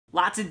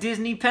Lots of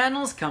Disney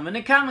panels coming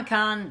to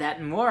Comic-Con. That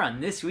and more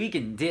on This Week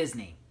in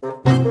Disney. Hey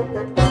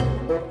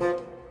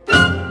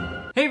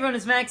everyone,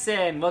 it's Max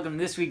and welcome to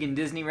This Week in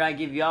Disney, where I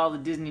give you all the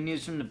Disney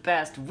news from the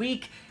past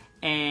week.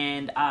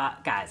 And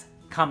guys,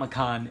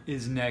 Comic-Con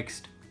is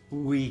next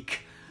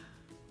week.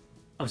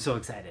 I'm so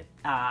excited.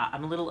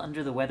 I'm a little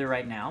under the weather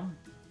right now.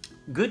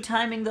 Good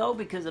timing though,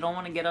 because I don't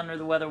want to get under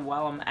the weather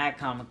while I'm at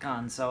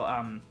Comic-Con.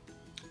 So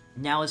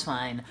now is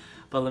fine.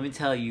 But let me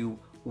tell you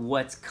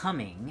what's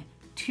coming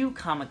to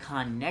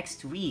Comic-Con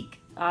next week,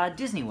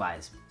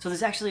 Disney-wise. So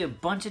there's actually a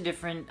bunch of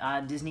different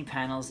Disney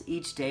panels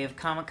each day of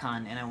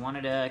Comic-Con, and I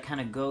wanted to kind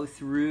of go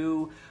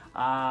through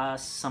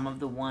some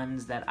of the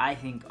ones that I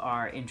think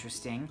are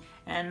interesting,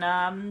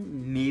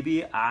 and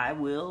maybe I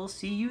will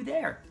see you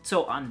there.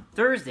 So on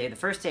Thursday, the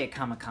first day of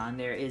Comic-Con,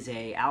 there is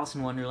a Alice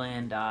in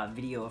Wonderland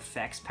video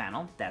effects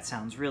panel. That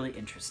sounds really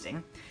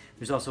interesting.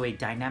 There's also a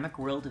Dynamic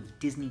World of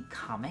Disney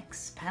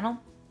Comics panel.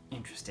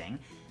 Interesting.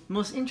 The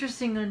most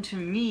interesting one to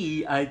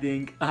me, I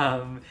think,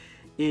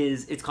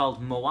 it's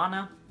called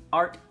Moana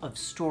Art of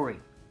Story.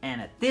 And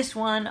at this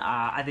one,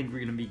 I think we're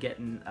going to be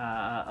getting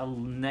a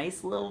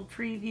nice little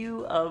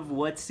preview of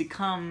what's to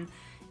come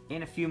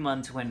in a few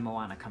months when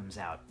Moana comes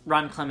out.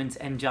 Ron Clements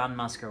and John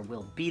Musker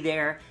will be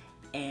there,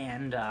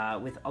 and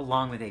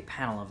along with a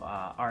panel of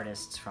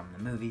artists from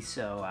the movie,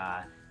 so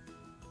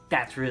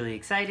that's really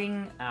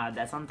exciting.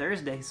 That's on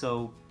Thursday,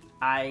 so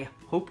I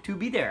hope to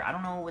be there. I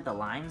don't know what the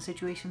line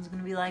situation is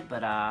going to be like,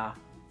 but I'm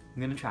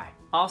going to try.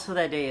 Also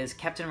that day is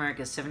Captain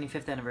America's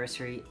 75th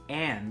anniversary,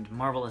 and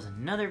Marvel has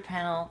another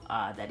panel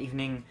that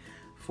evening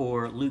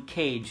for Luke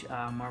Cage.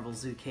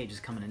 Marvel's Luke Cage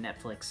is coming to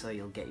Netflix, so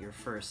you'll get your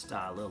first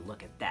little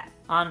look at that.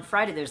 On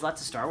Friday, there's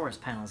lots of Star Wars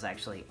panels,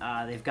 actually.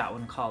 They've got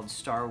one called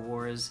Star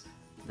Wars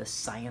The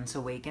Science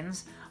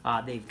Awakens.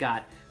 They've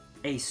got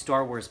a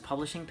Star Wars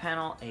publishing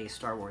panel, a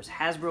Star Wars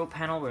Hasbro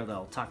panel where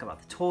they'll talk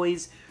about the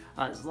toys.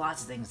 There's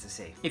lots of things to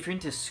see. If you're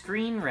into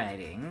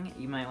screenwriting,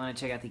 you might want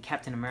to check out the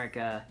Captain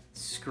America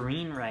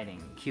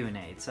screenwriting Q&A.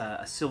 It's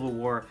a Civil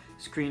War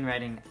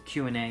screenwriting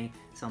Q&A.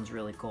 Sounds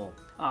really cool.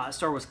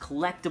 Star Wars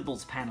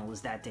Collectibles panel is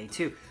that day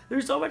too.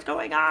 There's so much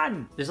going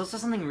on! There's also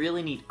something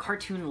really neat.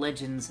 Cartoon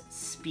Legends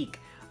Speak.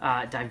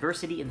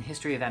 Diversity in the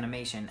History of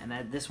Animation,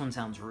 and this one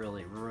sounds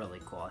really,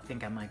 really cool. I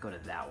think I might go to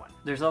that one.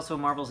 There's also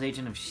Marvel's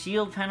Agent of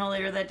S.H.I.E.L.D. panel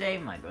later that day.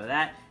 Might go to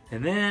that.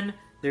 And then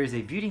there's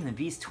a Beauty and the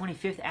Beast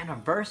 25th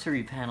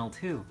anniversary panel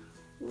too.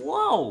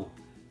 Whoa!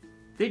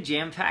 They're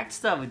jam-packed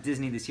stuff with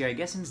Disney this year. I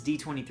guess since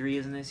D23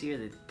 isn't this year,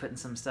 they're putting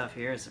some stuff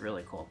here. It's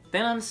really cool.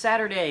 Then on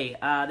Saturday,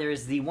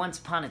 there's the Once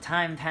Upon a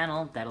Time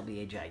panel. That'll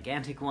be a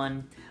gigantic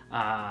one.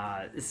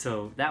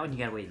 So that one you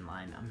gotta wait in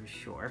line, I'm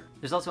sure.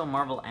 There's also a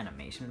Marvel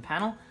animation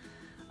panel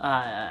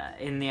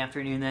in the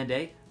afternoon that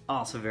day.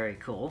 Also very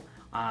cool.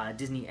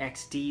 Disney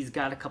XD's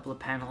got a couple of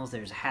panels.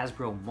 There's a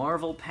Hasbro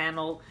Marvel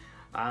panel.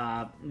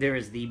 There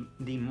is the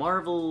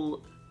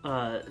Marvel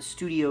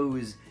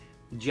Studios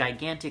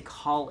gigantic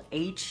Hall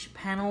H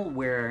panel,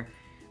 where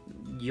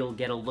you'll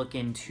get a look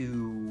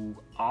into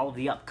all of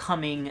the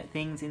upcoming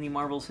things in the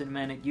Marvel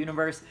Cinematic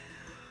Universe.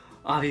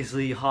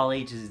 Obviously, Hall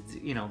H is,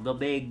 you know, the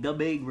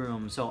big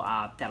room, so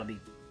that'll be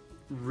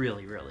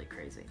really, really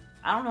crazy.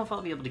 I don't know if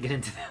I'll be able to get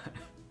into that.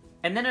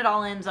 And then it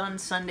all ends on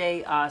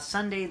Sunday.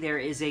 Sunday there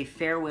is a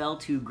Farewell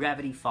to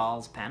Gravity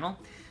Falls panel.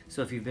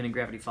 So if you've been a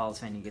Gravity Falls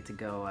fan, you get to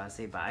go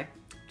say bye,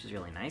 which is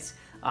really nice.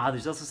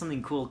 There's also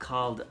something cool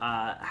called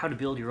How to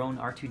Build Your Own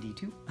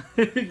R2-D2,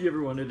 if you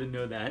ever wanted to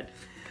know that.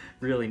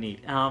 Really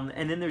neat.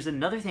 And then there's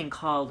another thing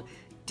called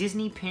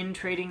Disney Pin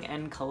Trading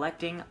and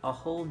Collecting, a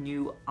whole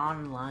new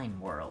online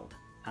world.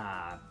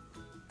 And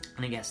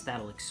I guess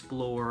that'll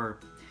explore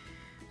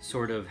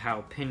sort of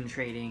how pin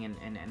trading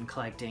and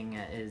collecting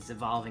is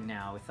evolving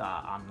now with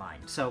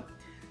online. So,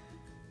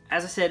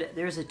 as I said,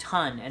 there's a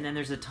ton, and then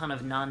there's a ton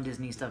of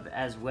non-Disney stuff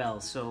as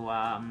well, so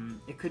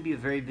it could be a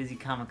very busy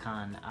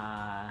Comic-Con.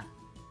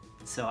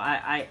 So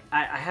I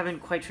haven't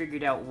quite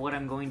figured out what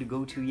I'm going to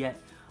go to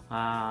yet.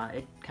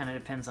 It kind of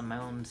depends on my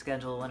own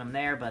schedule when I'm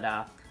there, but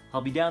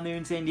I'll be down there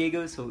in San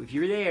Diego, so if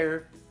you're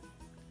there,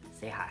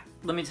 say hi.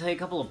 Let me tell you a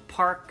couple of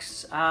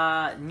parks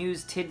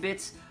news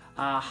tidbits.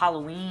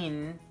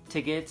 Halloween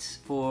tickets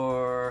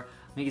for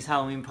Mickey's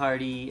Halloween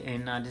Party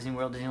in Disney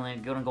World, Disneyland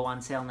are gonna go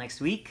on sale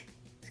next week.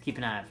 So keep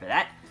an eye out for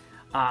that.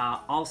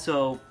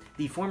 Also,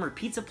 the former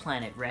Pizza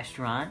Planet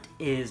restaurant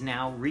is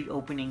now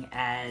reopening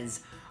as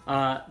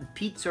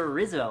Pizza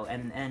Rizzo,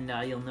 and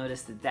you'll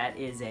notice that that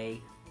is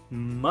a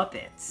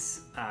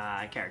Muppets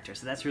character,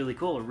 so that's really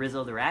cool.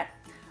 Rizzo the Rat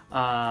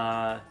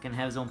gonna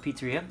have his own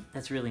pizzeria.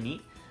 That's really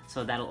neat.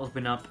 So that'll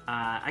open up,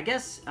 I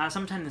guess,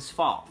 sometime this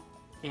fall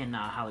in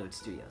Hollywood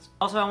Studios.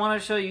 Also, I want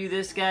to show you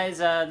this, guys.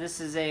 This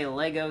is a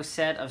Lego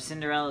set of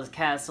Cinderella's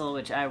castle,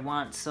 which I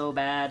want so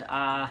bad.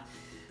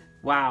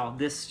 Wow,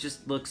 this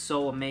just looks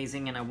so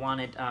amazing, and I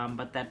want it,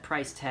 but that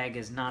price tag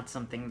is not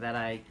something that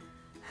I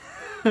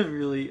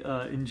really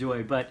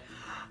enjoy. But,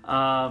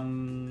 gosh,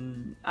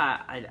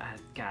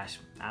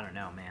 I don't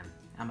know, man.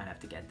 I might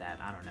have to get that.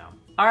 I don't know.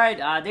 All right,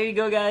 there you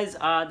go, guys.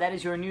 That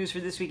is your news for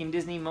this week in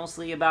Disney,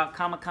 mostly about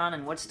Comic-Con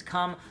and what's to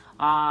come.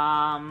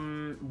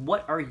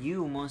 What are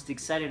you most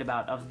excited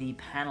about of the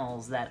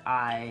panels that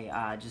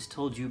I just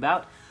told you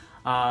about?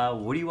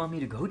 What do you want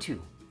me to go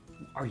to?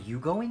 Are you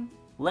going?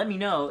 Let me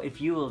know if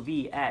you will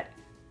be at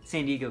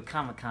San Diego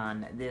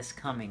Comic-Con this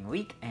coming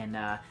week, and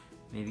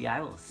maybe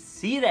I will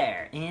see you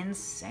there in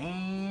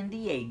San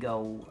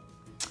Diego.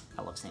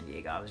 I love San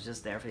Diego. I was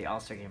just there for the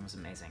All-Star Game. It was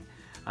amazing.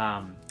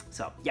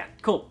 So, yeah,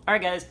 cool. All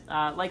right, guys,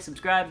 like,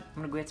 subscribe. I'm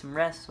going to go get some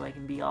rest so I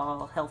can be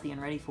all healthy and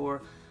ready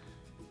for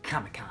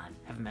Comic-Con.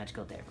 Have a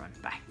magical day, everyone.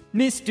 Bye.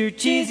 Mr.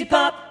 Cheesy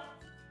Pop!